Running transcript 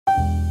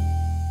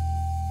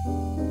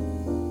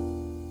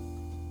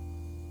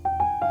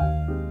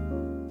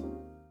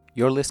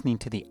You're listening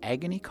to the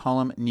Agony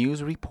Column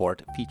News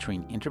Report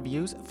featuring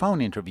interviews, phone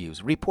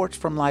interviews, reports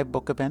from live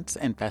book events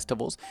and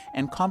festivals,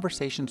 and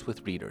conversations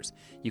with readers.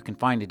 You can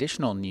find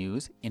additional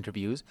news,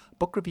 interviews,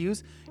 book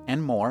reviews,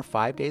 and more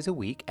 5 days a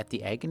week at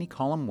the Agony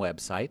Column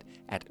website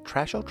at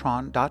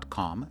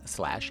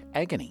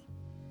trashotron.com/agony.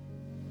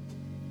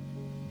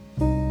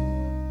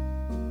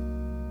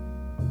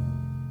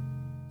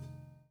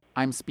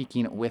 I'm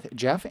speaking with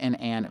Jeff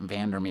and Ann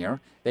Vandermeer.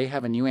 They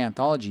have a new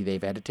anthology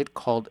they've edited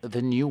called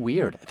The New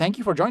Weird. Thank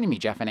you for joining me,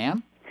 Jeff and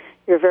Ann.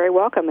 You're very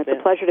welcome. It's a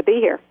pleasure to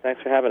be here.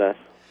 Thanks for having us.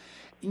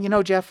 You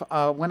know, Jeff,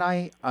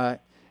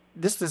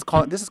 this is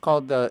called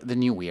the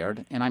New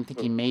Weird, and I'm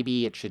thinking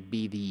maybe it should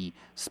be the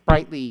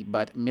sprightly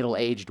but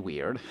middle-aged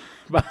weird.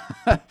 But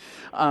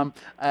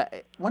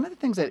one of the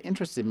things that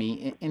interested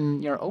me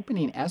in your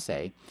opening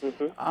essay.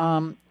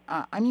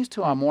 I'm used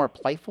to a more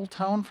playful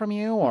tone from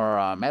you, or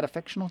a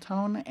metafictional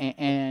tone,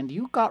 and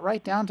you got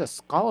right down to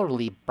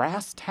scholarly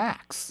brass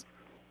tacks.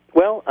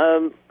 Well,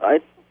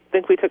 I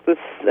think we took this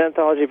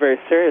anthology very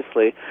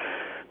seriously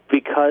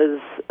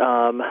because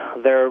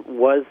there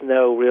was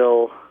no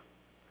real,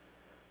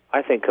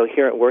 I think,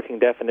 coherent working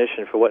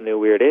definition for what New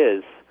Weird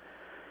is.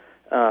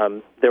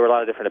 There were a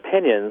lot of different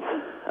opinions,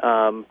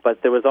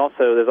 but there's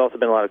also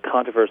been a lot of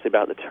controversy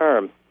about the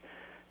term.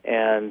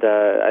 And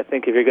I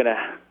think if you're going to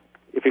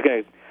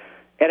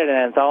edit an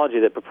anthology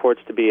that purports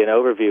to be an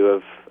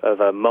overview of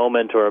a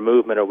moment or a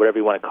movement or whatever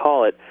you want to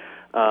call it,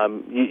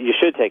 you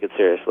should take it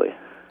seriously.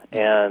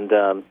 And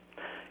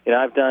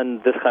I've done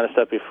this kind of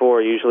stuff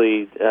before,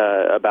 usually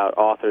about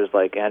authors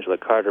like Angela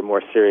Carter,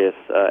 more serious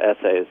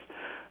essays,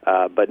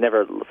 but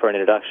never for an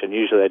introduction.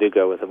 Usually I do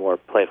go with a more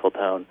playful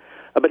tone.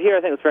 But here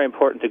I think it's very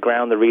important to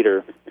ground the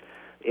reader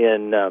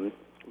in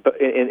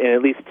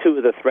at least two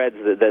of the threads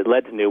that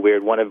led to New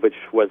Weird, one of which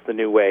was the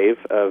new wave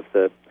of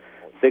the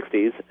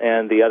 60s,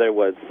 and the other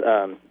was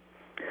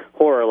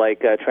horror, like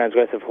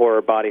transgressive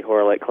horror, body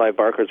horror, like Clive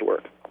Barker's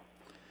work,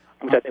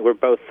 which I think were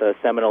both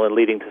seminal and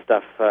leading to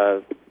stuff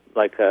by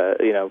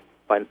China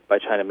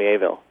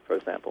Miéville, for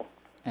example.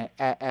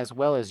 As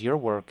well as your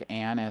work,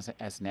 Anne, as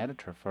an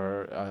editor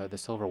for The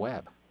Silver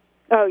Web.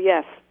 Oh,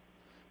 yes.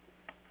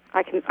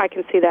 I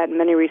can see that in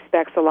many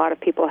respects. A lot of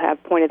people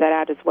have pointed that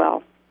out as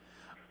well.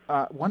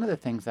 One of the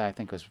things that I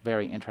think was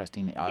very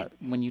interesting,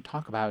 when you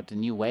talk about the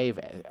new wave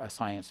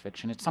science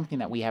fiction, it's something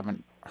that we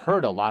haven't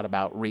heard a lot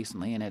about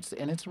recently, and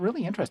it's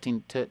really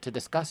interesting to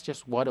discuss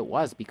just what it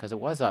was, because it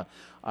was a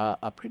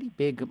pretty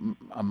big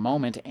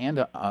moment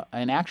and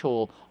an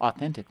actual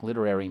authentic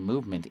literary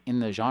movement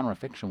in the genre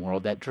fiction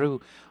world that drew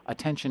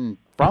attention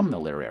from the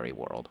literary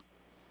world.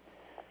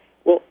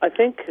 Well, I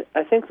think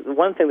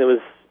one thing that was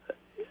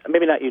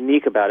maybe not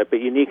unique about it,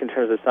 but unique in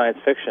terms of science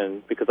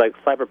fiction, because like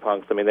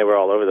cyberpunks, I mean, they were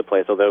all over the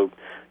place, although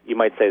you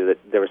might say that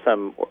there was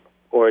some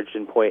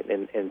origin point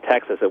in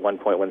Texas at one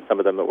point when some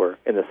of them were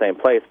in the same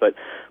place. But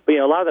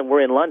a lot of them were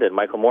in London.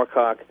 Michael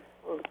Moorcock,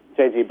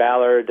 J.G.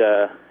 Ballard,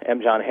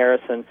 M. John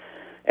Harrison.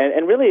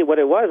 And really what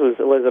it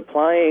was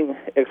applying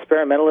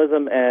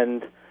experimentalism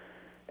and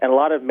a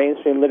lot of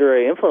mainstream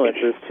literary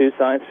influences to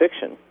science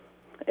fiction.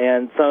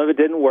 And some of it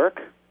didn't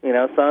work.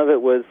 Some of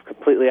it was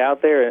completely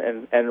out there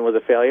and was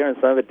a failure, and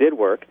some of it did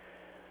work.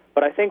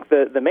 But I think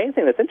the main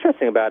thing that's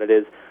interesting about it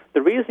is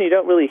the reason you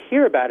don't really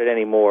hear about it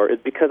anymore is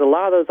because a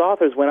lot of those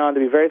authors went on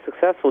to be very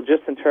successful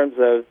just in terms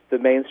of the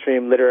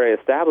mainstream literary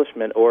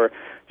establishment or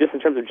just in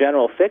terms of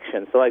general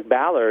fiction. So like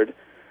Ballard,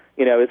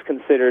 is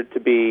considered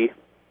to be,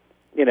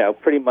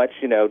 pretty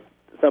much,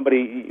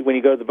 somebody, when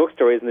you go to the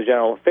bookstore, he's in the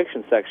general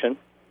fiction section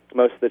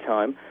most of the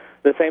time.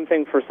 The same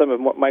thing for some of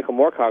Michael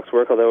Moorcock's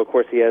work, although, of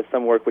course, he has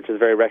some work which is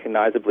very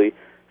recognizably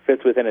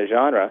fits within a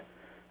genre.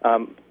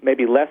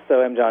 Maybe less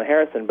so M. John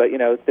Harrison, but,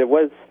 there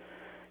was...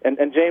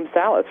 And James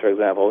Sallis, for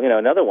example,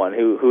 another one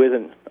who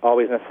isn't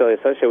always necessarily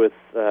associated with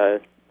the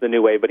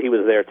New Wave, but he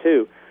was there,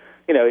 too,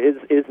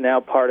 is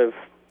now part of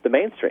the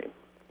mainstream.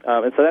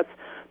 And so that's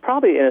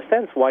probably, in a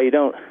sense, why you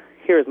don't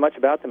hear as much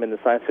about them in the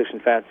science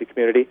fiction fantasy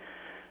community.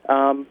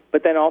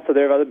 But then also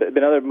there have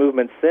been other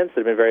movements since that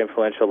have been very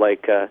influential,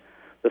 like...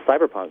 the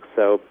cyberpunks.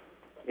 So,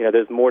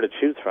 there's more to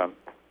choose from.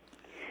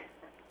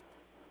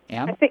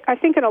 Anne? I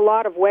think in a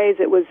lot of ways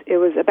it was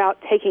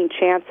about taking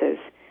chances.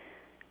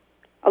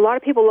 A lot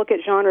of people look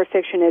at genre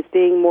fiction as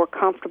being more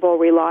comfortable,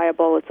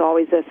 reliable. It's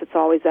always this, it's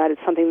always that.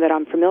 It's something that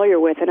I'm familiar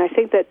with. And I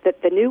think that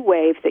the new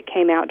wave that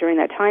came out during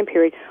that time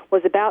period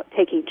was about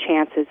taking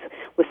chances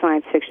with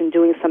science fiction,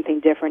 doing something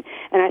different.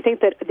 And I think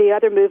that the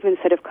other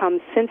movements that have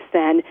come since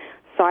then,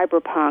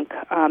 cyberpunk,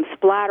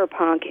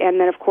 splatterpunk, and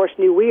then, of course,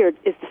 New Weird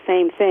is the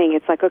same thing.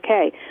 It's like,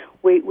 okay,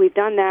 we've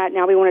done that.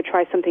 Now we want to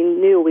try something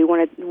new. We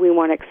want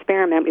to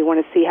experiment. We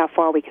want to see how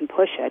far we can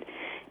push it.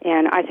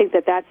 And I think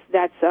that's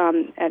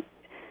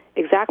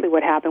exactly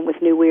what happened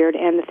with New Weird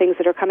and the things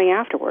that are coming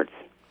afterwards.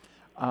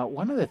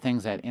 One of the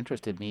things that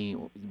interested me,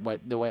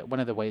 one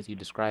of the ways you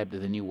described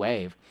the new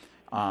wave,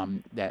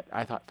 that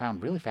I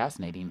found really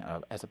fascinating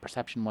as a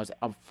perception was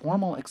of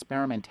formal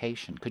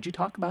experimentation. Could you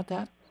talk about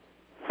that?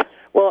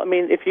 Well, I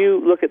mean, if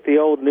you look at the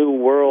old New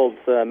Worlds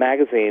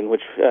magazine,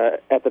 which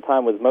at the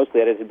time was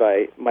mostly edited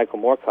by Michael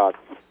Moorcock,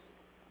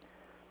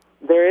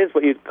 there is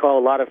what you'd call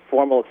a lot of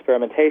formal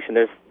experimentation.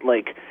 There's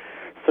like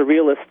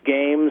surrealist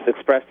games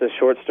expressed as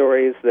short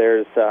stories.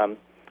 There's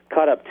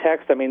cut-up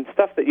text. I mean,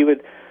 stuff that you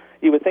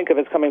would think of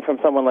as coming from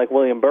someone like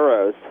William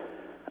Burroughs,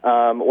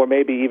 or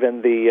maybe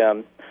even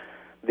the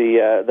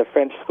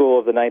French school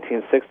of the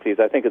 1960s.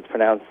 I think it's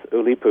pronounced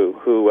Oulipo,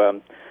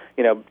 who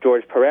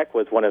George Perec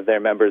was one of their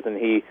members, and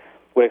he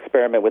would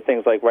experiment with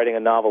things like writing a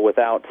novel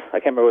without, I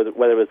can't remember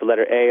whether it was the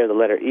letter A or the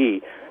letter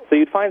E. So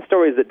you'd find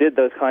stories that did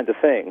those kinds of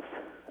things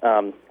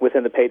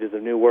within the pages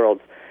of New Worlds,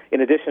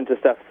 in addition to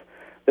stuff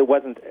that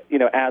wasn't,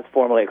 as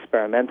formally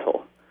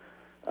experimental.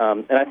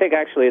 And I think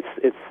actually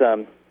it's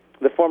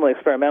the formally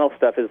experimental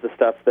stuff is the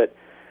stuff that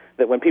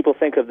when people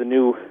think of the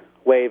new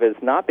wave as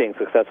not being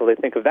successful, they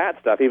think of that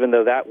stuff, even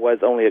though that was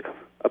only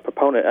a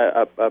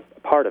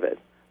part of it,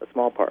 a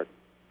small part.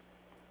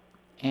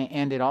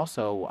 And it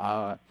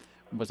also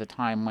was a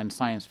time when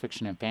science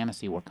fiction and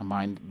fantasy were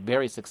combined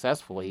very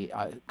successfully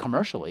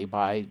commercially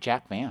by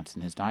Jack Vance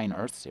in his Dying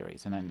Earth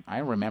series. And I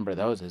remember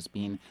those as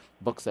being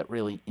books that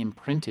really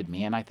imprinted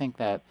me, and I think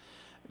that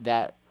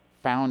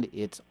found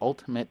its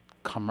ultimate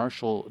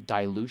commercial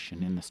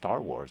dilution in the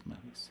Star Wars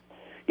movies.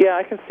 Yeah,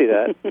 I can see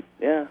that.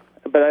 Yeah.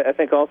 But I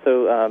think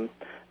also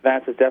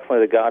Vance is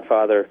definitely the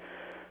godfather,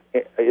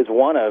 is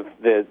one of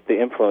the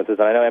influences.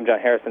 And I know M. John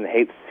Harrison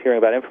hates hearing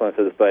about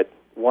influences, but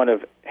one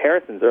of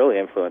Harrison's early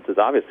influences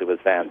obviously was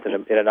Vance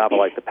in a novel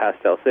like The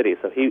Pastel City.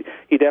 So he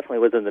definitely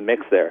was in the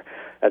mix there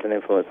as an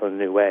influence on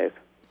the new wave.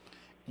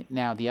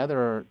 Now, the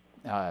other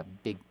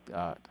big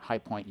high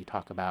point you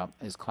talk about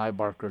is Clive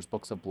Barker's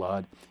Books of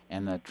Blood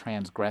and the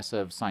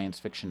transgressive science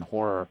fiction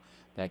horror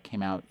that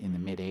came out in the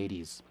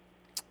mid-'80s,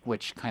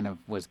 which kind of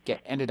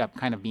ended up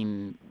kind of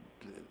being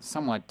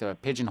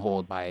somewhat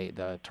pigeonholed by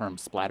the term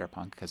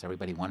splatterpunk, because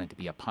everybody wanted to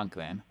be a punk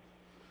then.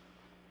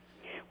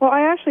 Well,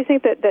 I actually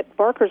think that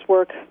Barker's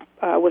work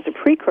was a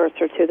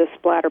precursor to the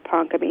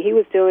splatterpunk. I mean, he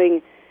was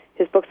doing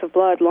his Books of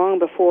Blood long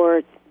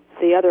before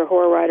the other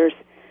horror writers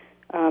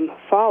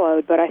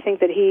followed, but I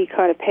think that he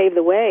kind of paved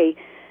the way.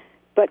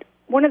 But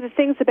one of the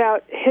things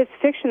about his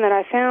fiction that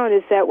I found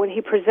is that when he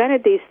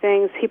presented these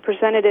things, he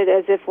presented it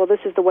as if, well,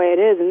 this is the way it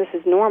is, and this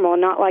is normal,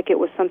 not like it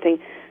was something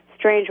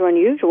strange or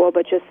unusual,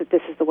 but just that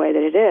this is the way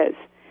that it is.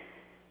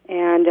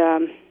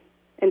 And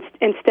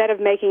instead of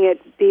making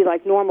it be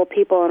like normal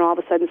people and all of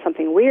a sudden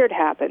something weird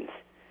happens,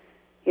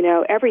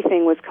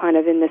 everything was kind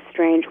of in this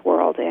strange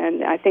world.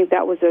 And I think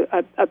that was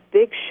a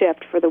big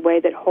shift for the way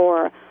that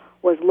horror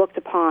was looked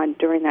upon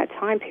during that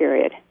time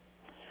period.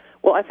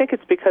 Well, I think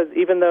it's because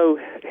even though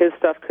his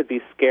stuff could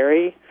be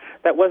scary,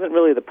 that wasn't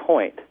really the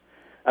point.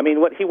 I mean,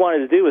 what he wanted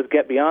to do was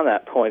get beyond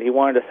that point. He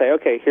wanted to say,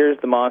 okay, here's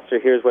the monster,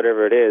 here's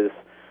whatever it is.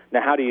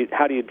 Now, how do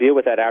you deal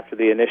with that after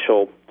the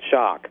initial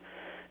shock?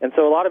 And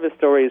so a lot of his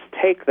stories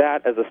take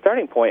that as a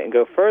starting point and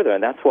go further,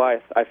 and that's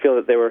why I feel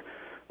that they were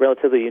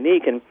relatively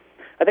unique. And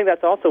I think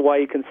that's also why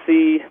you can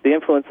see the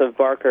influence of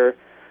Barker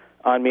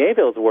on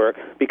Mieville's work,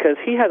 because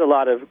he has a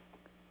lot of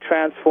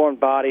transformed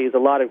bodies, a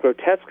lot of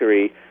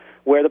grotesquerie,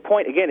 where the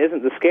point, again,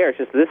 isn't the scare. It's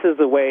just this is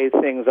the way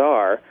things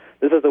are,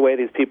 this is the way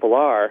these people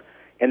are,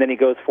 and then he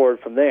goes forward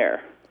from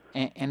there.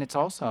 And it's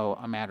also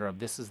a matter of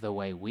this is the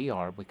way we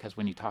are, because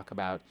when you talk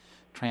about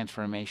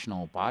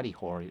transformational body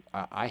horror,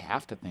 I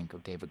have to think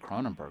of David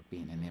Cronenberg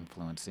being an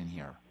influence in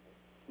here.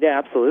 Yeah,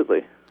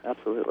 absolutely.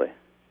 Absolutely.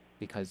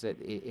 Because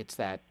it's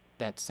that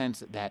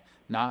sense that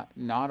not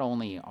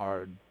only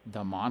are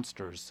the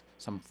monsters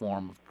some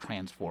form of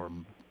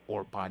transform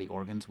or body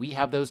organs, we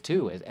have those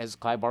too. As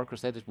Clive Barker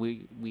said,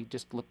 we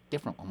just look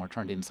different when we're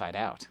turned inside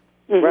out.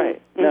 Mm-hmm.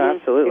 Right. No,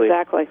 absolutely.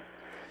 Exactly.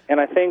 And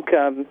I think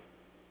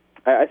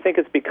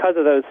it's because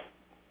of those,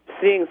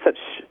 seeing such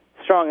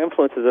strong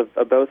influences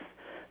of both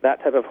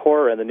that type of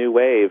horror and the new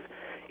wave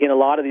in a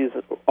lot of these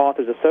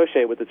authors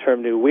associated with the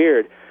term new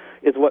weird,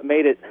 is what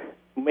made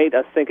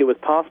us think it was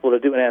possible to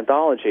do an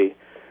anthology,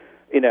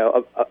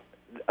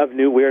 of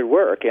new weird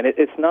work. And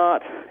it's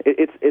not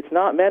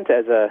meant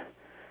as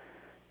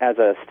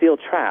a steel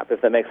trap,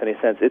 if that makes any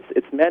sense.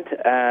 It's meant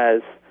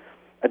as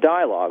a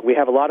dialogue. We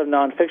have a lot of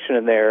nonfiction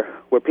in there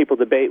where people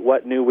debate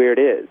what new weird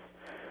is.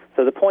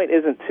 So the point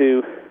isn't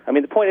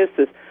the point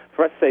is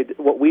for us to say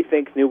what we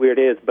think new weird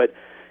is,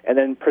 and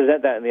then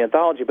present that in the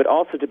anthology, but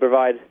also to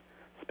provide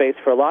space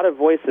for a lot of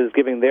voices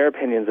giving their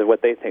opinions of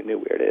what they think new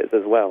weird is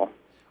as well.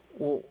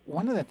 Well,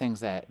 one of the things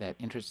that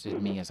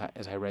interested me as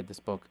I read this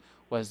book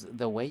was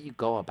the way you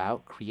go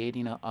about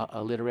creating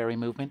a literary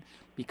movement,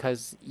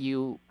 because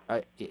you,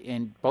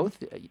 and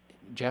both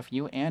Jeff,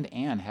 you and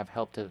Anne have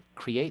helped to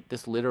create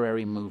this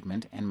literary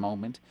movement and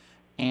moment,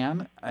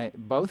 and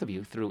both of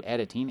you through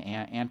editing,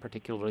 and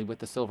particularly with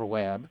The Silver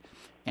Web,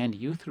 and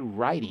you through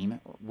writing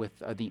with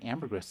the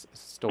Ambergris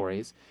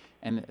stories.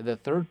 And the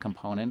third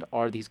component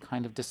are these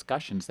kind of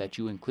discussions that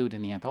you include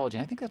in the anthology.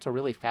 And I think that's a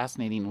really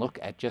fascinating look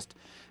at just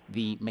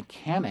the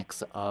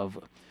mechanics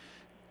of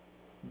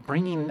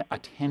bringing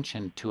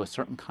attention to a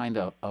certain kind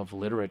of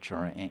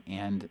literature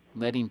and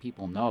letting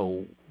people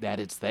know that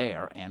it's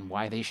there and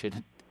why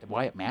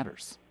it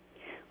matters.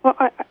 Well,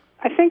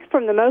 I think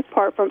from the most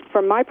part,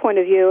 from my point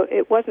of view,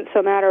 it wasn't so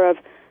a matter of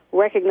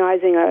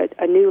recognizing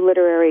a new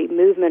literary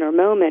movement or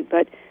moment,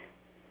 but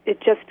it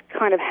just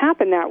kind of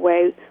happened that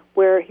way,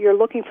 where you're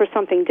looking for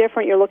something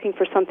different, you're looking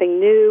for something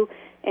new,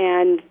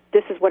 and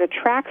this is what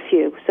attracts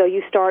you. So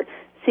you start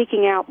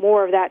seeking out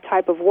more of that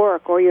type of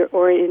work, or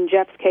in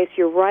Jeff's case,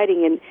 you're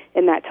writing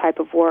in that type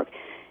of work.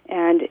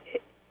 And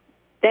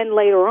then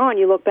later on,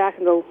 you look back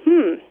and go,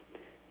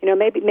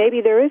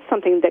 maybe there is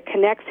something that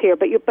connects here.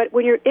 But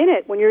when you're in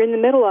it, when you're in the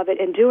middle of it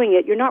and doing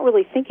it, you're not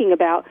really thinking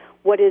about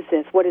what is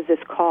this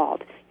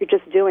called. You're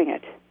just doing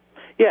it.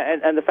 Yeah,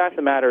 and the fact of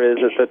the matter is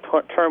that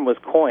the term was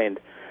coined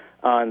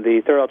on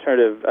the Third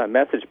Alternative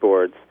message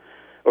boards,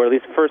 or at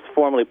least first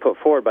formally put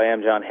forward by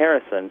M. John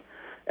Harrison.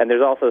 And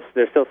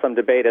there's still some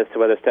debate as to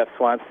whether Steph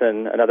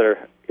Swanson,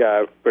 another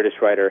British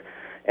writer,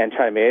 and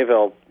China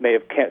Miéville may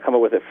have come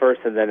up with it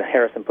first, and then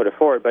Harrison put it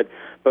forward. But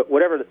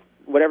whatever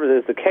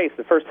is the case,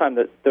 the first time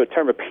that the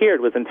term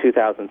appeared was in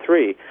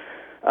 2003.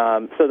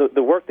 So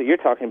the work that you're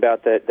talking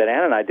about that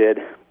Ann and I did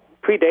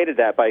predated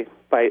that by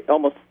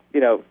almost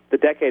the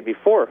decade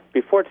before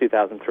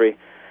 2003,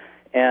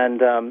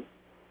 and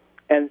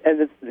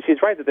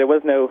she's right that there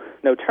was no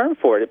term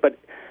for it, but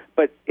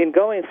in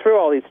going through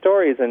all these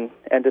stories and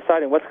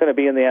deciding what's going to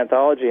be in the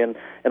anthology and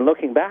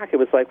looking back, it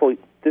was like, well,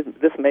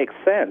 this makes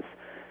sense.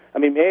 I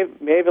mean,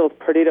 Miéville's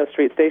Perdido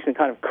Street Station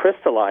kind of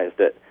crystallized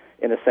it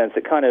in a sense.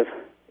 It kind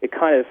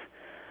of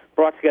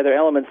brought together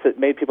elements that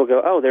made people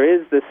go, oh, there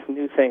is this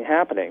new thing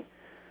happening.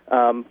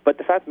 But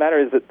the fact of the matter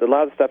is that a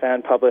lot of the stuff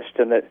Ann published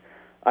and that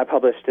I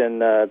published in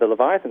the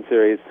Leviathan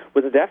series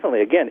was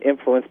definitely, again,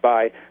 influenced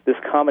by this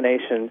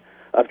combination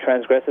of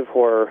transgressive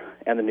horror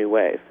and the new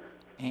wave.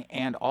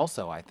 And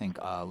also, I think,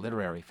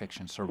 literary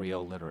fiction,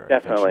 surreal literary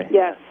definitely. fiction.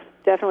 Yes,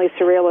 definitely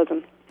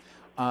surrealism.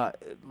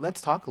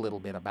 Let's talk a little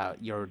bit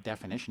about your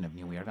definition of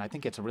New Weird. I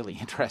think it's really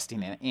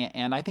interesting,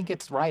 and I think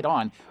it's right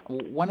on.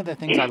 One of the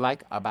things I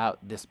like about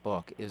this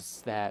book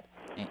is that,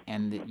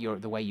 and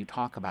the way you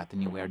talk about the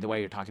New Weird, the way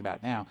you're talking about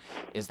it now,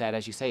 is that,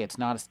 as you say, it's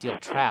not a steel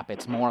trap.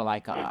 It's more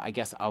like,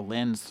 a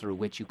lens through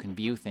which you can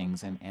view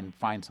things and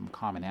find some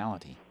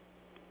commonality.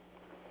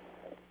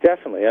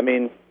 Definitely. I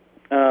mean,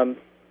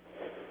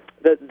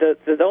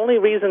 the only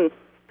reason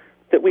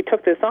that we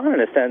took this on, in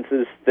a sense,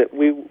 is that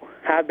we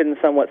have been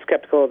somewhat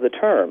skeptical of the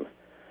term.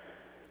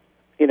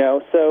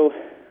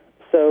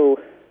 So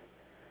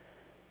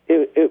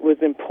it was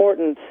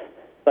important,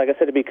 like I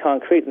said, to be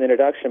concrete in the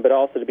introduction, but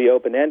also to be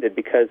open-ended,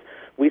 because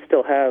we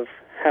still have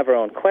our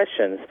own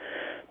questions.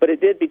 But it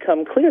did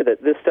become clear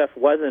that this stuff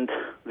wasn't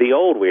the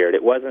old weird.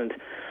 It wasn't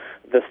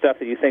the stuff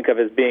that you think of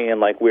as being in,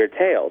 like, Weird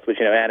Tales, which,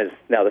 Ann is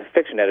now the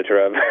fiction editor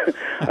of,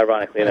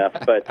 ironically enough.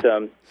 But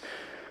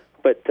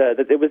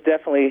that it was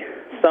definitely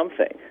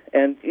something.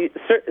 And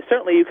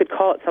certainly you could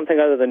call it something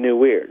other than New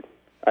Weird,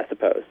 I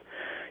suppose.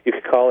 You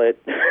could call it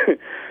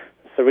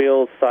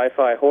surreal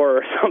sci-fi horror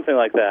or something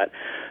like that.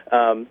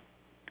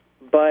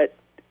 But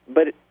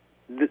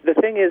the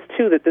thing is,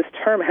 too, that this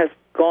term has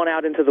gone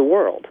out into the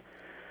world.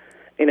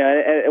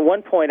 At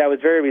one point I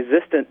was very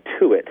resistant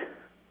to it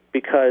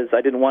because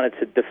I didn't want it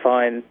to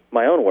define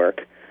my own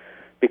work.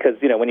 Because,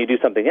 when you do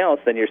something else,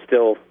 then you're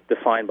still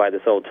defined by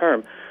this old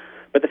term.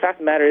 But the fact of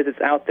the matter is it's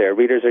out there.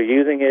 Readers are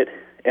using it.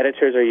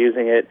 Editors are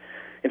using it.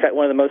 In fact,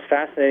 one of the most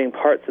fascinating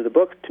parts of the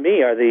book, to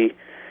me, are the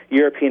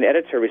European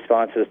editor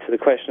responses to the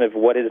question of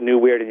what is new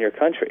weird in your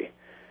country,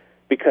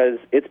 because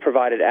it's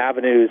provided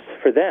avenues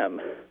for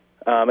them.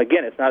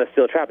 Again, it's not a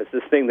steel trap. It's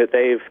this thing that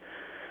they've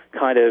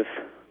kind of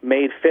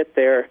made fit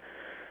their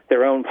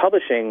own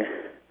publishing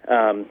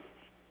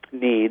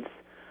needs,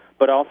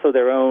 but also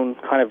their own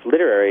kind of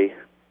literary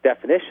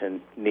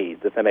definition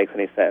needs, if that makes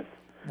any sense.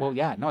 Well,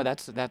 yeah, no,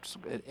 that's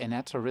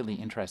a really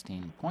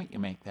interesting point you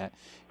make, that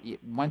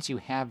once you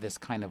have this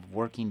kind of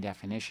working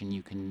definition,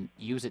 you can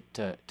use it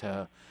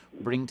to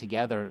bring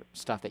together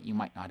stuff that you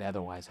might not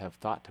otherwise have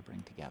thought to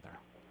bring together.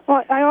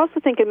 Well, I also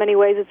think in many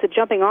ways it's a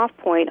jumping-off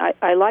point.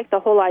 I like the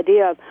whole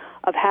idea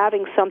of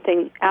having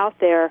something out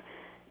there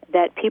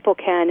that people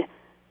can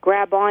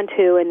grab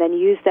onto and then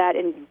use that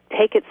and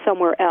take it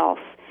somewhere else.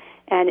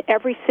 And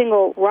every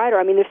single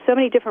writer, there's so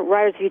many different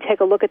writers, if you take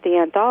a look at the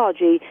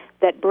anthology,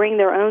 that bring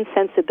their own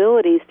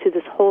sensibilities to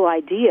this whole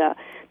idea,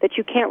 that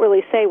you can't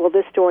really say, well,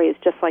 this story is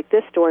just like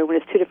this story when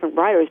it's two different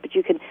writers, but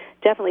you can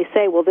definitely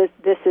say, well, this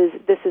is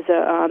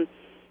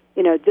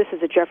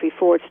a Jeffrey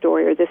Ford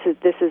story, or this is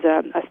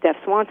a Steph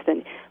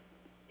Swanson.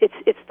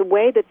 It's the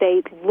way that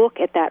they look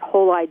at that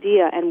whole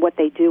idea and what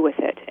they do with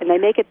it, and they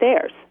make it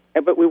theirs.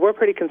 But we were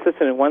pretty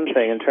consistent in one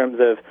thing, in terms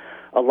of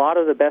a lot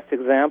of the best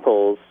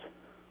examples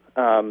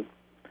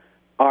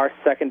are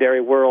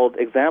secondary world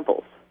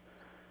examples.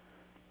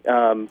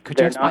 Could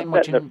you explain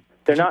what you...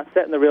 They're not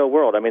set in the real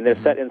world.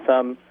 They're set in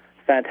some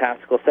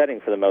fantastical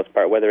setting for the most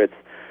part, whether it's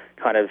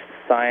kind of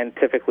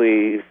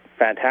scientifically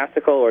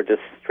fantastical or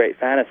just straight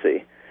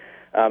fantasy.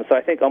 So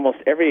I think almost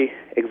every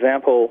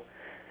example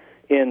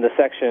in the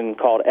section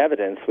called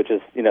evidence, which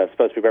is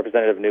supposed to be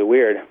representative of New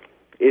Weird,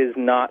 is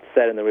not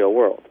set in the real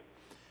world.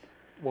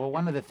 Well,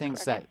 one of the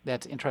things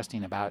that's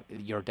interesting about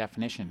your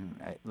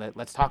definition,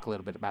 let's talk a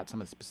little bit about some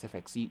of the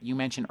specifics. You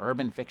mentioned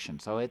urban fiction,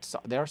 so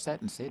they're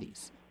set in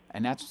cities,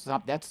 and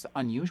that's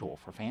unusual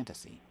for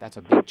fantasy. That's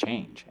a big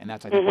change, and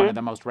that's, I think, one of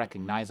the most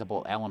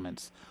recognizable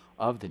elements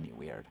of the New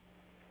Weird.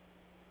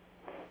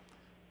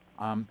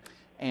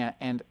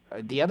 And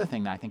the other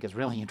thing that I think is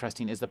really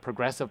interesting is the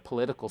progressive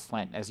political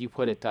slant, as you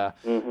put it,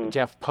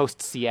 Jeff,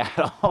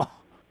 post-Seattle.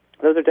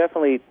 Those are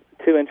definitely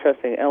two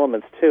interesting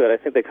elements to it. I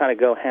think they kind of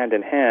go hand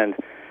in hand.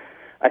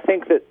 I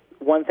think that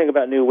one thing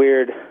about New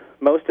Weird,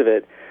 most of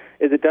it,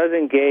 is it does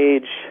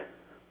engage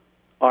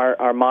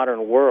our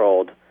modern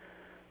world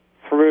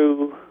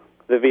through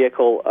the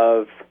vehicle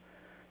of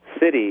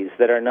cities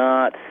that are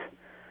not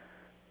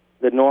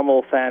the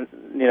normal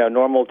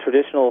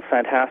traditional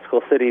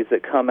fantastical cities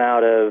that come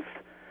out of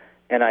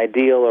an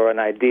ideal or an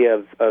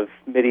idea of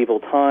medieval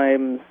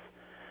times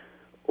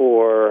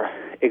or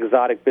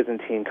exotic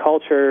Byzantine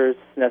cultures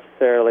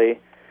necessarily.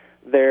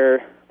 They're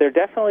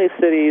definitely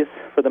cities,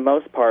 for the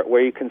most part,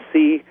 where you can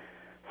see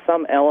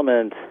some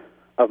element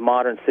of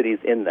modern cities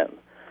in them.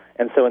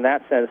 And so in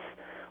that sense,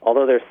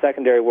 although they're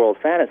secondary world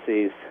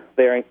fantasies,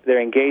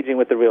 they're engaging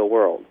with the real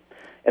world.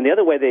 And the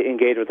other way they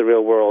engage with the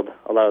real world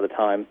a lot of the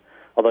time,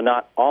 although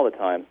not all the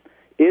time,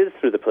 is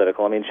through the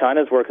political. I mean,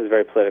 China's work is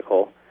very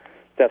political.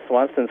 Steph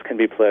Swanson's can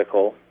be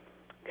political.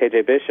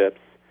 K.J. Bishop's.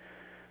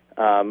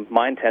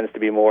 Mine tends to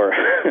be more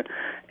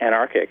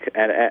anarchic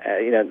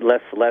and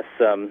less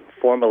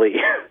formally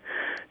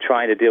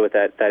trying to deal with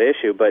that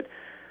issue. But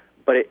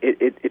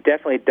it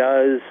definitely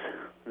does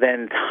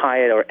then tie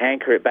it or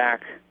anchor it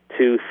back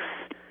to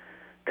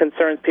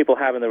concerns people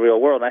have in the real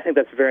world. And I think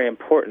that's very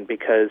important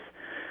because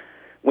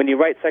when you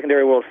write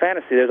secondary world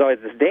fantasy, there's always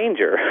this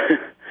danger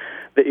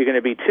that you're going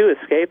to be too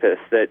escapist,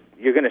 that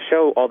you're going to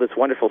show all this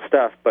wonderful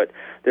stuff, but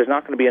there's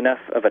not going to be enough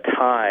of a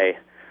tie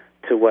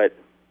to what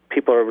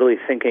people are really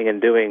thinking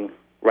and doing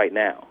right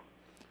now.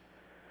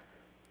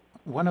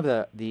 One of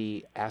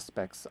the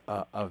aspects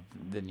of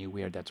the New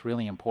Weird that's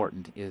really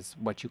important is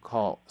what you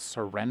call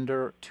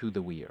surrender to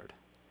the weird.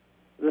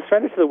 The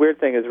surrender to the weird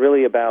thing is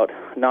really about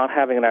not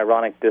having an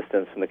ironic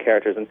distance from the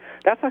characters, and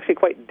that's actually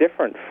quite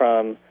different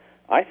from,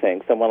 I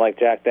think, someone like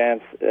Jack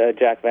Vance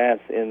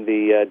in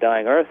the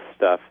Dying Earth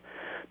stuff,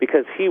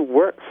 because he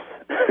works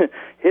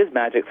his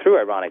magic through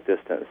ironic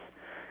distance.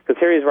 Because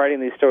here he's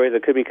writing these stories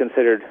that could be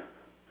considered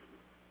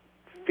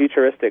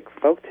futuristic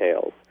folk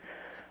tales,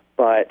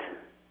 but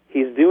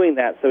he's doing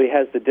that so he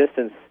has the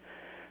distance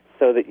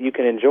so that you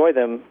can enjoy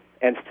them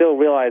and still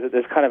realize that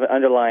there's kind of an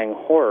underlying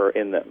horror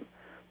in them.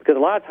 Because a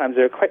lot of times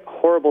there are quite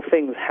horrible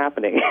things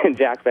happening in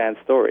Jack Vance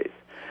stories.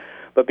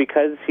 But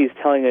because he's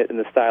telling it in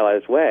the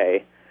stylized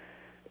way,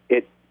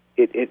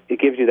 it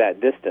gives you that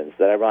distance,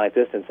 that ironic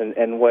distance.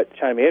 And what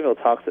China Mieville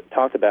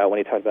talked about when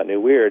he talked about New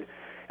Weird,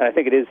 and I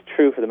think it is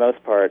true for the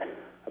most part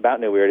about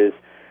New Weird, is,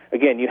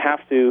 again,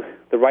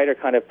 the writer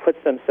kind of puts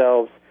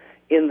themselves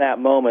in that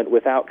moment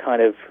without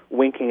kind of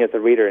winking at the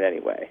reader in any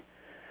way.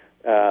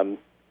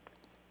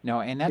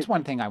 No, and that's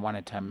one thing I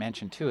wanted to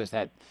mention, too, is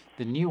that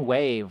the New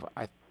Wave,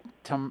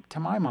 to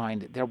my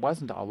mind, there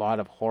wasn't a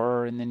lot of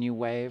horror in the New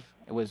Wave.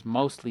 It was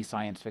mostly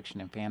science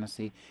fiction and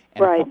fantasy.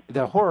 And right.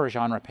 The horror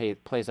genre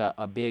plays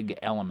a big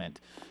element,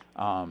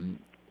 an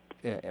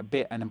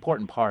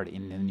important part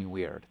in the New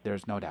Weird.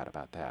 There's no doubt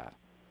about that.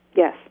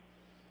 Yes.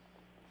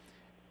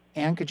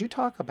 Anne, could you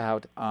talk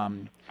about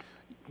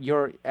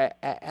your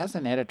as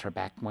an editor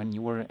back when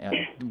you were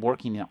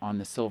working on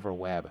the Silver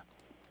Web,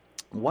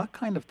 what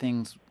kind of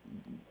things,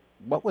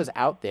 what was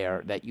out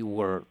there that you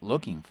were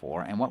looking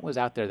for, and what was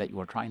out there that you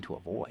were trying to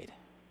avoid?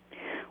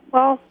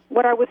 Well,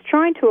 what I was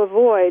trying to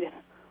avoid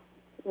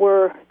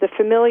were the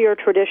familiar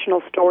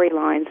traditional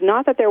storylines.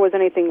 Not that there was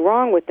anything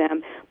wrong with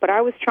them, but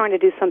I was trying to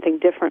do something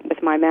different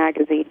with my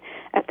magazine.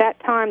 At that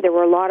time, there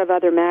were a lot of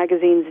other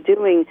magazines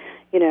doing,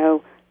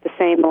 the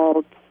same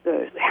old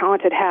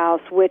haunted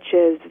house,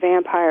 witches,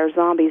 vampires,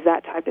 zombies,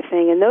 that type of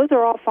thing. And those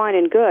are all fine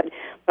and good,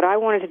 but I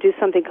wanted to do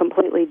something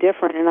completely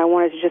different, and I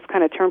wanted to just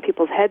kind of turn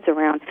people's heads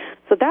around.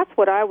 So that's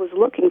what I was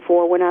looking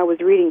for when I was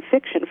reading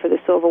fiction for the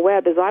Silver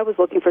Web, is I was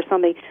looking for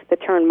something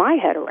that turned my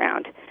head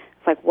around.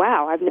 It's like,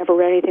 wow, I've never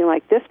read anything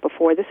like this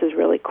before. This is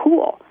really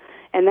cool.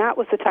 And that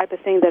was the type of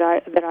thing that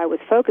I was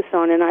focused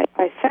on. And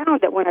I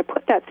found that when I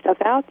put that stuff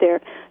out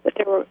there, that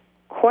there were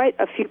quite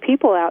a few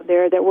people out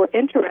there that were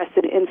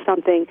interested in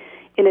something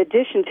in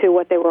addition to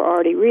what they were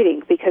already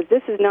reading, because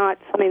this is not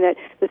something that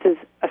this is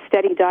a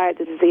steady diet,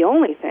 this is the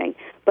only thing,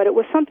 but it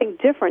was something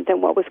different than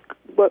what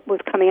was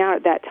coming out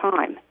at that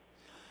time.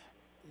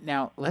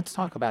 Now, let's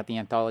talk about the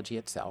anthology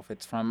itself.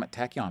 It's from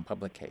Tachyon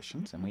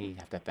Publications, and we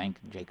have to thank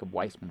Jacob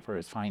Weissman for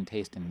his fine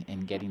taste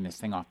in getting this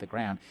thing off the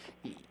ground.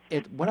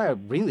 What I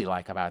really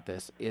like about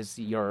this is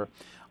your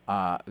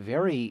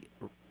very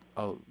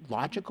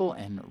logical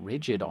and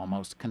rigid,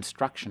 almost,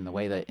 construction, the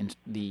way that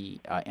the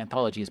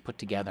anthology is put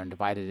together and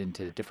divided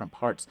into different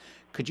parts.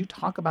 Could you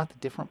talk about the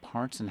different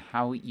parts and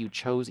how you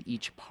chose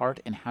each part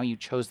and how you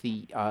chose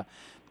the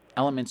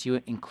elements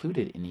you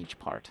included in each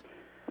part?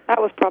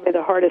 That was probably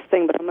the hardest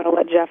thing, but I'm going to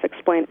let Jeff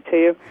explain it to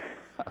you.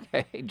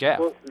 Okay, Jeff.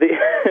 Well,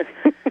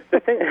 the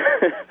thing,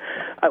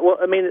 well,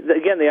 I mean,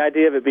 again, the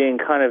idea of it being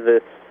kind of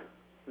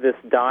this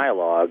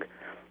dialogue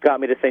got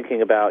me to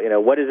thinking about,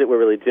 what is it we're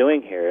really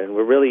doing here? And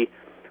we're really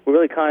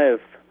kind of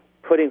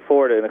putting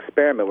forward an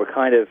experiment. We're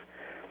kind of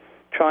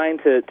trying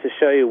to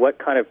show you what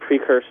kind of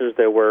precursors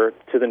there were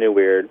to the New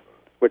Weird.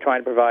 We're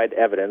trying to provide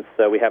evidence.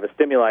 So we have a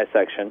stimuli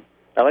section.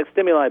 I like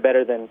stimuli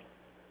better than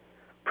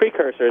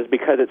precursors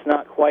because it's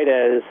not quite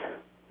as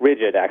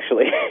rigid,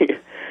 actually,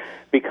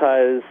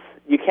 because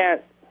you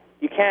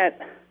can't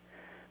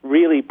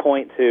really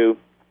point to,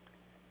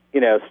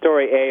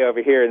 story A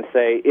over here and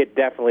say it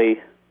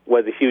definitely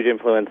was a huge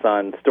influence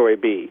on story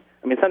B.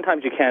 I mean,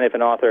 sometimes you can if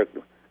an author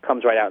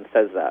comes right out and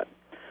says that,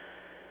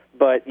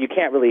 but you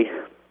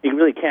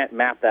really can't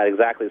map that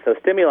exactly. So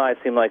stimuli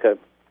seem like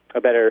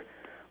a better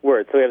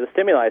word. So we have the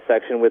stimuli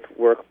section with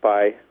work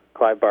by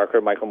Clive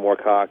Barker, Michael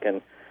Moorcock,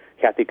 and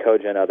Kathy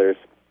Koja and others.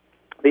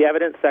 The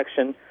evidence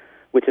section,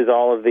 which is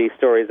all of the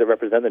stories that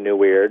represent the New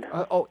Weird.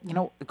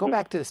 Go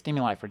back to the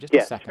stimuli for just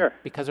a second, sure.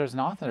 Because there's an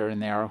author in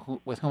there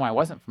with whom I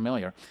wasn't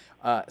familiar,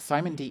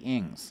 Simon D.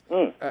 Ings.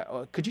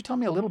 Could you tell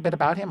me a little bit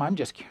about him? I'm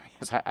just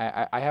curious.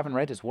 I haven't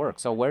read his work,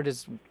 so where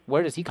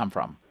does he come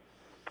from?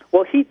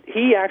 Well,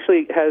 he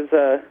actually has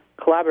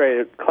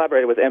collaborated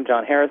with M.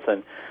 John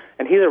Harrison,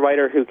 and he's a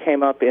writer who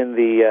came up in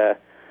the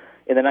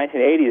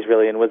 1980s,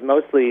 really, and was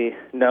mostly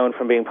known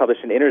from being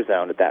published in Inner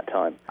Zone at that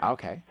time.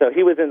 Okay. So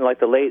he was in the late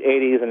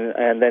 80s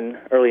and then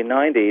early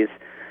 90s,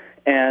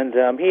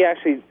 and he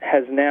actually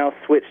has now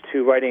switched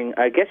to writing,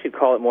 I guess you'd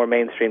call it more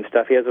mainstream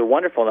stuff. He has a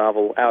wonderful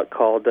novel out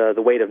called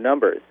The Weight of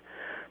Numbers.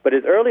 But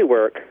his early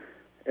work,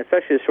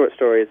 especially his short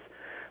stories,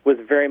 was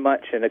very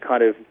much in a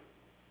kind of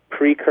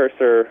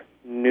precursor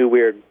New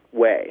Weird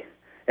way,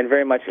 and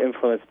very much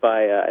influenced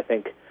by, I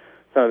think,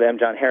 some of M.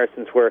 John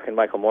Harrison's work and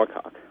Michael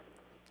Moorcock.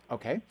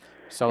 Okay.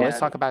 So let's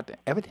talk about the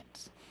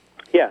evidence.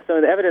 Yeah, so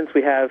in the evidence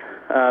we have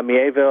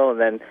Mieville and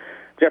then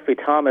Jeffrey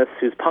Thomas,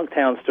 whose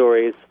Punktown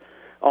stories,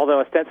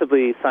 although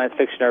ostensibly science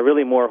fiction, are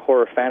really more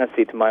horror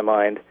fantasy to my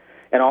mind,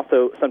 and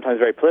also sometimes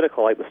very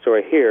political, like the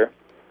story here.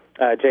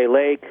 Jay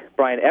Lake,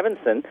 Brian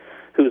Evanson,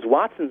 whose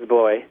Watson's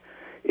Boy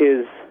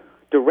is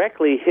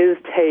directly his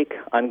take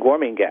on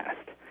Gormenghast.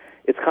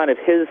 It's kind of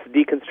his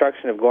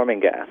deconstruction of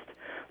Gormenghast,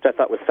 which I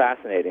thought was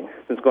fascinating,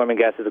 since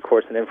Gormenghast is, of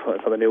course, an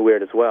influence on the New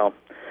Weird as well.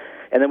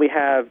 And then we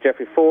have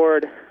Jeffrey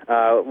Ford,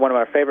 one of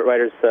our favorite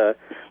writers,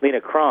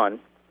 Lena Kron,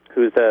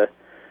 who's a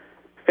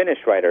Finnish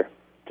writer,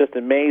 just an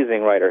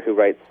amazing writer who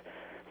writes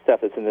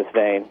stuff that's in this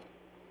vein.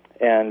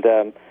 And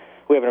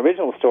we have an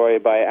original story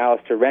by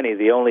Alistair Rennie,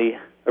 the only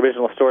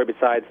original story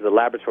besides the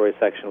laboratory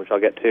section, which I'll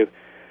get to,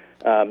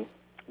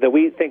 that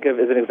we think of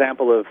as an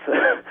example of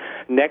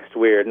next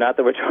weird. Not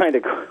that we're trying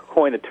to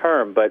coin a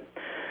term, but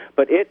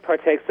it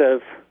partakes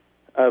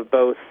of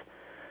both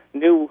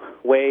new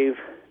wave,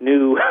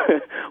 new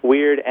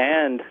weird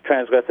and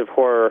transgressive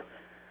horror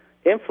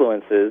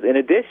influences, in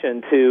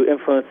addition to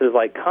influences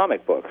like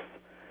comic books.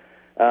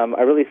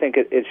 I really think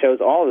it shows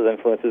all of those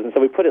influences, and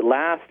so we put it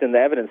last in the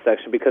evidence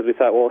section because we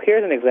thought, well,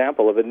 here's an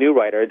example of a new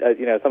writer,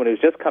 someone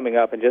who's just coming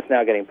up and just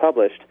now getting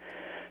published,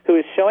 who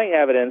is showing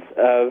evidence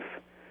of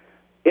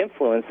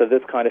influence of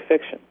this kind of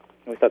fiction.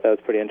 And we thought that was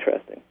pretty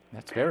interesting.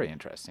 That's very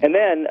interesting. And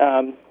then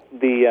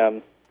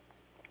the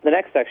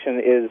next section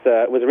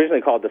was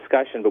originally called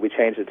discussion, but we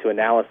changed it to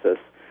analysis.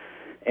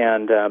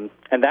 And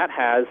that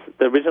has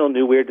the original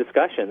New Weird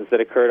discussions that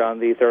occurred on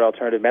the Third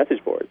Alternative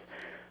message boards.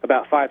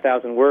 About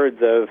 5,000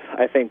 words of,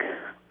 I think,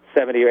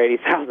 70 or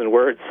 80,000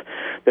 words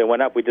that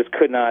went up. We just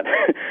could not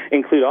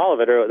include all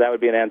of it, or that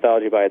would be an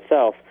anthology by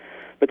itself.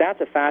 But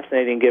that's a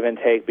fascinating give and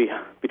take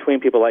between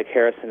people like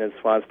Harrison and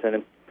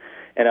Swanston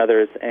and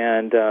others.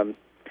 And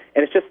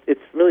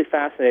it's really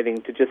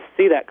fascinating to just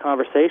see that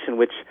conversation,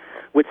 which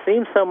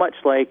seems so much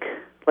like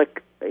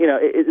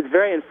it's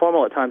very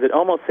informal at times. It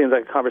almost seems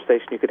like a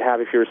conversation you could have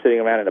if you were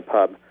sitting around in a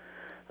pub,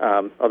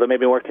 although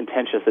maybe more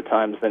contentious at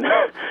times than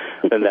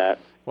that.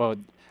 Well,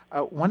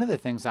 one of the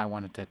things I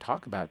wanted to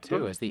talk about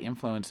too is the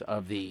influence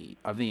of the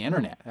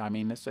internet. I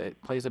mean,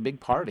 it plays a big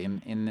part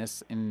in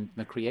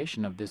the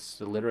creation of this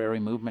literary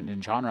movement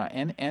and genre,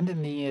 and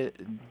in the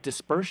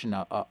dispersion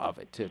of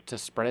it to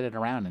spread it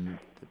around and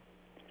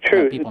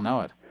let people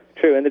know it.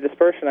 True, and the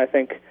dispersion, I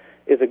think,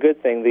 is a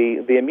good thing.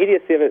 The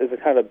immediacy of it is a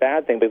kind of a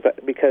bad thing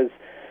because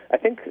I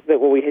think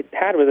that what we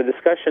had was a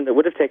discussion that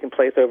would have taken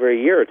place over a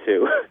year or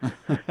two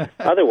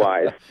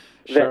otherwise.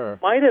 Sure.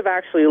 That might have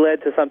actually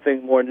led to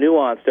something more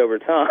nuanced over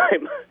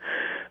time.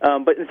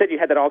 But instead you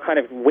had that all kind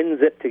of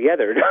wind-zipped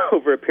together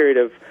over a period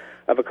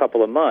of a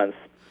couple of months.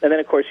 And then,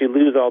 of course, you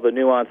lose all the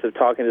nuance of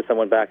talking to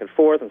someone back and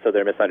forth, and so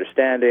there are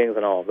misunderstandings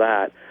and all of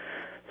that.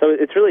 So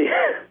it's really,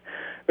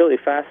 really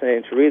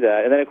fascinating to read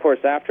that. And then, of course,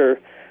 after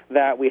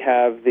that we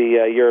have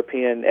the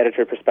European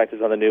editor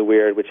perspectives on the New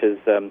Weird, which is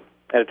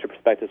editor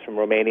perspectives from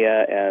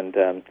Romania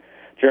and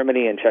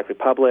Germany and Czech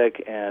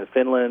Republic and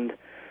Finland,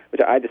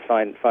 which I just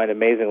find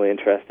amazingly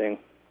interesting.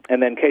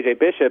 and then K.J.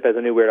 Bishop, as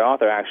a New Weird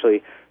author,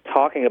 actually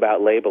talking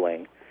about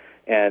labeling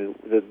and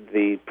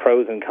the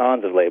pros and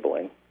cons of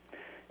labeling.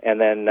 And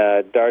then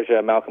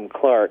Darja Malcolm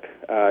Clark,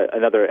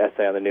 another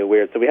essay on the New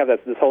Weird. So we have this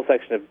whole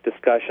section of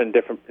discussion,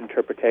 different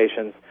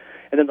interpretations.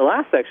 And then the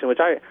last section, which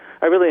I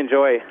really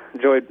enjoyed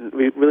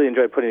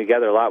putting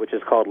together a lot, which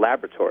is called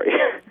Laboratory.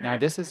 Now,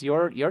 this is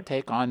your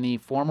take on the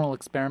formal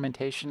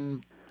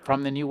experimentation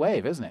from the New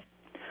Wave, isn't it?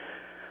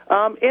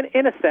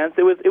 In a sense,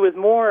 it was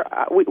more.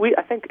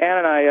 I think Ann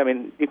and I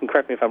mean, you can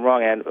correct me if I'm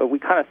wrong, Ann. We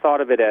kind of thought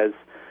of it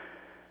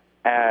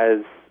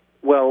as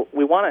well.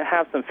 We want to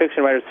have some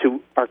fiction writers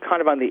who are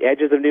kind of on the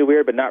edges of New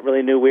Weird, but not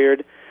really New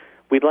Weird.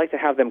 We'd like to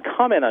have them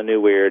comment on New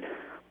Weird,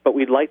 but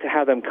we'd like to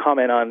have them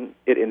comment on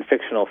it in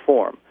fictional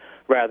form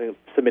rather than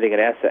submitting an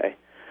essay.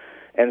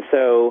 And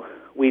so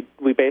we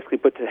basically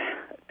put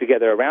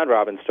together a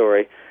round-robin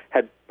story,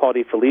 had Paul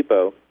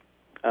DiFilippo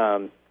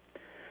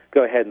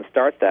go ahead and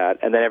start that,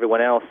 and then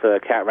everyone else,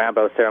 Kat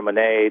Rambo, Sarah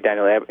Monet,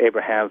 Daniel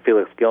Abraham,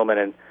 Felix Gilman,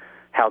 and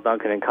Hal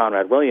Duncan and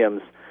Conrad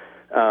Williams,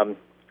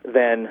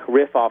 then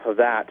riff off of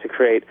that to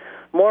create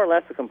more or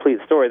less a complete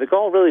story. The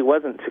goal really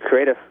wasn't to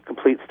create a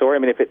complete story. I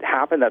mean, if it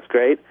happened, that's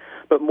great,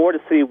 but more to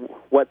see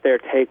what their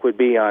take would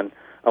be on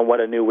what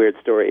a New Weird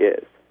story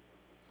is.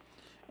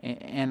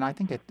 And I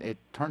think it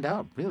turned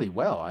out really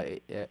well.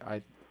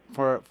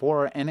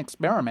 For an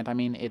experiment, I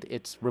mean,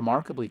 it's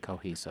remarkably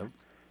cohesive.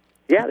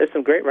 Yeah, there's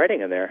some great writing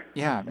in there.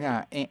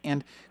 Yeah.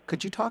 And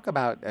could you talk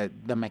about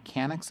the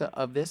mechanics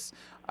of this,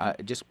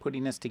 just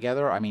putting this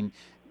together? I mean,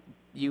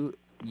 you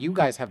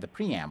guys have the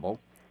preamble.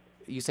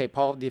 You say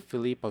Paul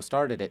DiFilippo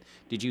started it.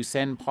 Did you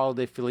send Paul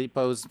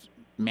DiFilippo's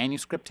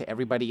manuscript to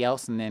everybody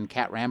else, and then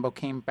Kat Rambo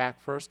came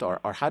back first, or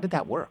how did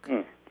that work?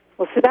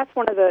 Well, so that's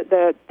one of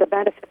the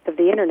benefits of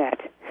the internet,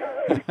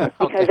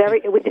 because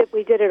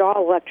we did it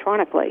all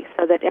electronically,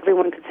 so that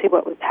everyone could see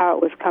how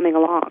it was coming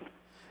along.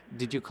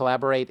 Did you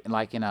collaborate in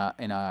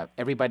a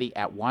everybody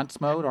at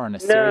once mode or in a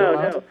serial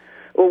mode? No.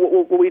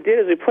 Well, what we did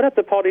is we put up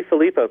the Paul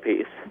DiFilippo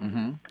piece,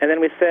 and then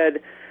we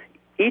said,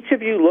 each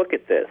of you look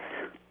at this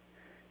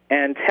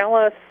and tell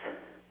us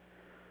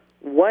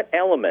what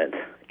element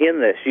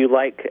in this you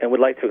like and would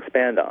like to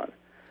expand on.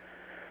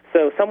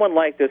 So someone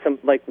there's some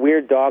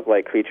weird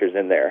dog-like creatures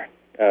in there,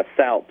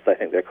 salps, I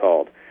think they're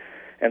called.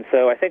 And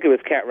so I think it was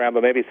Kat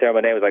Rambo, maybe Sarah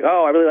Monet was like,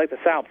 oh, I really like the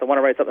salps, I want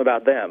to write something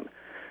about them.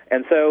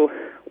 And so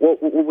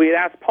what we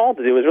asked Paul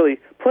to do was really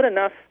put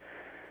enough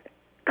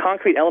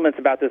concrete elements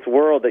about this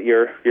world that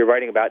you're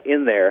writing about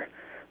in there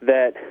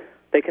that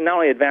they can not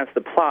only advance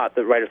the plot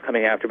that the writer's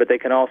coming after, but they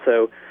can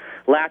also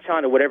latch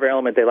on to whatever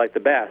element they like the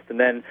best. And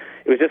then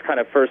it was just kind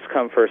of first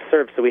come, first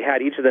served. So we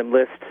had each of them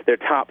list their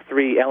top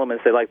 3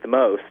 elements they liked the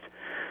most.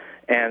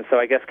 And so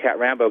I guess Kat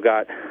Rambo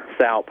got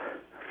Salp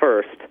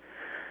first,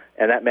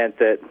 and that meant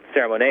that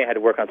Sarah Monet had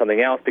to work on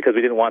something else because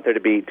we didn't want there to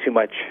be too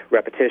much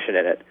repetition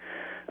in it.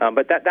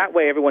 But that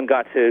way everyone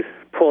got to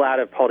pull out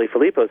of Paul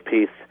DiFilippo's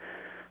piece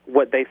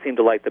what they seemed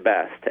to like the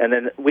best. And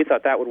then we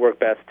thought that would work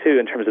best, too,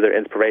 in terms of their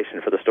inspiration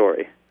for the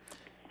story.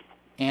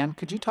 Anne,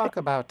 could you talk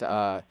about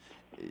the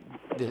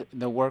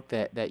work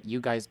that you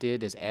guys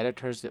did as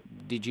editors?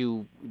 Did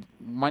you,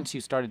 once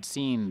you started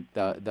seeing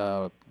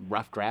the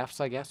rough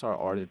drafts, I guess,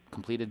 or the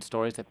completed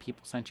stories that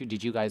people sent you,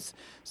 did you guys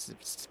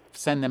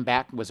send them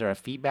back? Was there a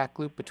feedback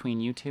loop between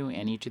you two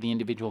and each of the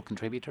individual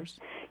contributors?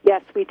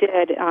 Yes, we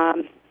did.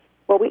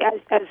 Well,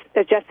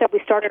 as Jeff said,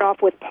 we started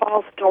off with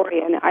Paul's story,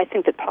 and I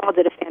think that Paul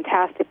did a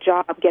fantastic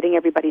job getting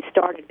everybody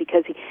started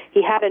because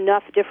he had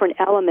enough different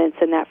elements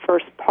in that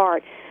first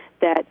part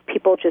that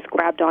people just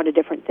grabbed onto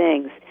different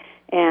things.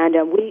 And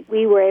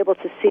we were able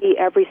to see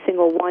every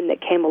single one that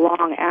came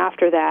along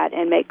after that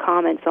and make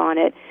comments on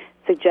it,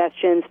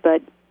 suggestions,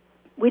 but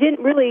we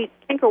didn't really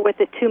tinker with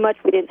it too much.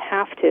 We didn't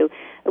have to.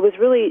 It was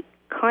really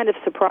kind of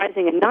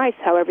surprising and nice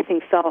how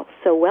everything felt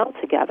so well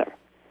together.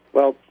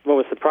 Well, what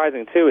was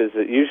surprising, too, is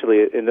that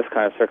usually in this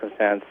kind of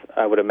circumstance,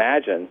 I would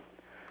imagine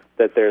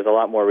that there's a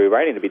lot more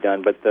rewriting to be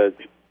done, but the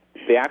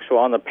actual,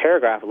 on the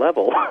paragraph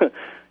level,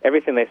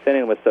 everything they sent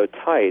in was so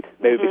tight,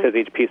 maybe because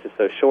each piece is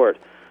so short,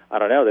 I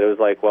don't know, that it was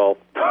like, well,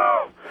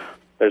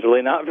 there's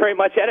really not very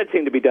much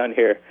editing to be done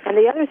here. And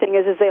the other thing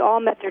is they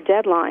all met their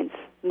deadlines.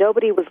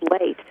 Nobody was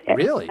late.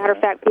 Really? As a matter of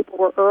fact, people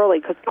were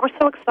early because they were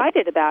so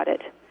excited about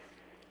it.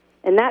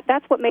 And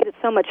that's what made it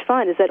so much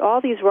fun, is that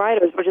all these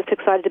writers were just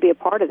excited to be a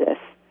part of this,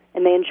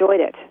 and they enjoyed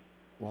it.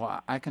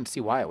 Well, I can see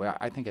why.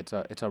 I think it's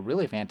a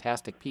really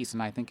fantastic piece,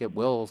 and I think it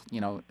will,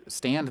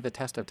 stand the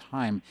test of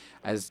time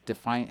as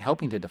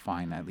helping to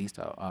define at least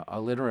a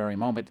literary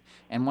moment.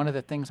 And one of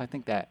the things I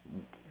think that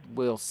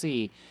we'll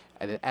see,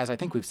 as I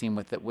think we've seen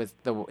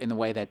in the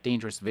way that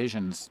Dangerous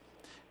Visions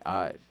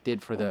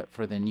did for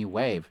the New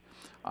Wave,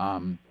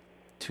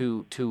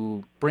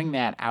 to bring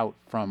that out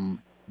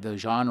from the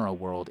genre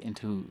world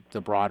into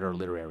the broader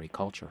literary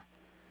culture.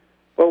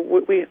 Well,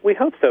 we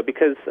hope so,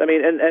 because I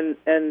mean,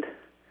 and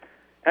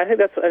I think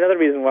that's another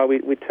reason why we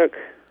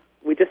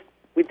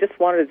just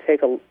wanted to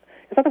take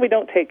it's not that we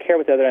don't take care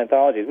with the other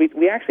anthologies.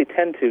 We actually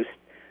tend to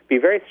be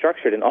very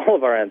structured in all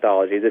of our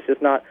anthologies. It's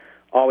just not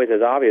always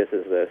as obvious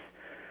as this.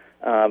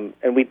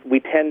 And we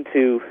tend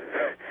to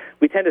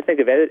think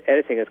of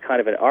editing as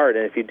kind of an art,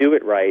 and if you do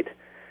it right,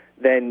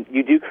 then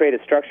you do create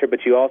a structure,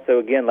 but you also,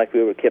 again, like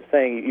we kept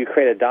saying, you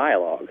create a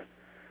dialogue,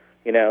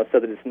 so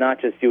that it's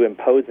not just you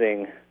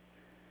imposing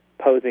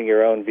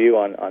your own view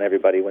on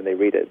everybody when they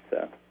read it.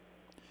 So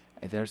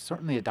there's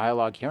certainly a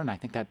dialogue here, and I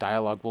think that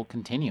dialogue will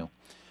continue.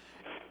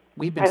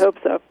 I hope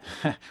so.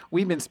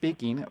 We've been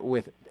speaking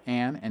with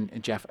Anne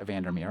and Jeff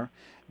Vandermeer.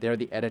 They're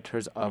the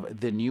editors of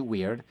The New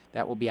Weird.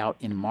 That will be out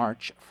in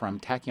March from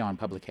Tachyon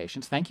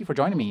Publications. Thank you for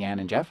joining me, Anne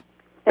and Jeff.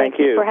 Thank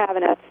you for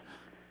having us.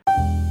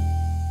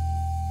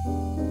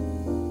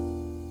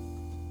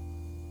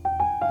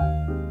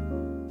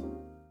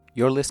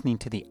 You're listening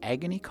to the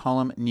Agony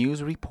Column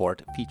News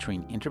Report,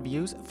 featuring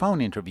interviews, phone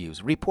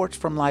interviews, reports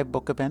from live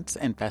book events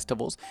and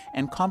festivals,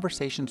 and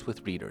conversations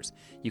with readers.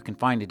 You can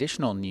find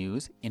additional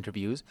news,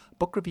 interviews,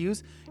 book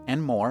reviews,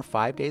 and more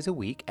 5 days a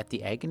week at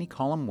the Agony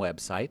Column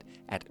website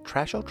at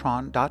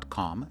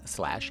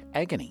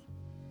trashotron.com/agony.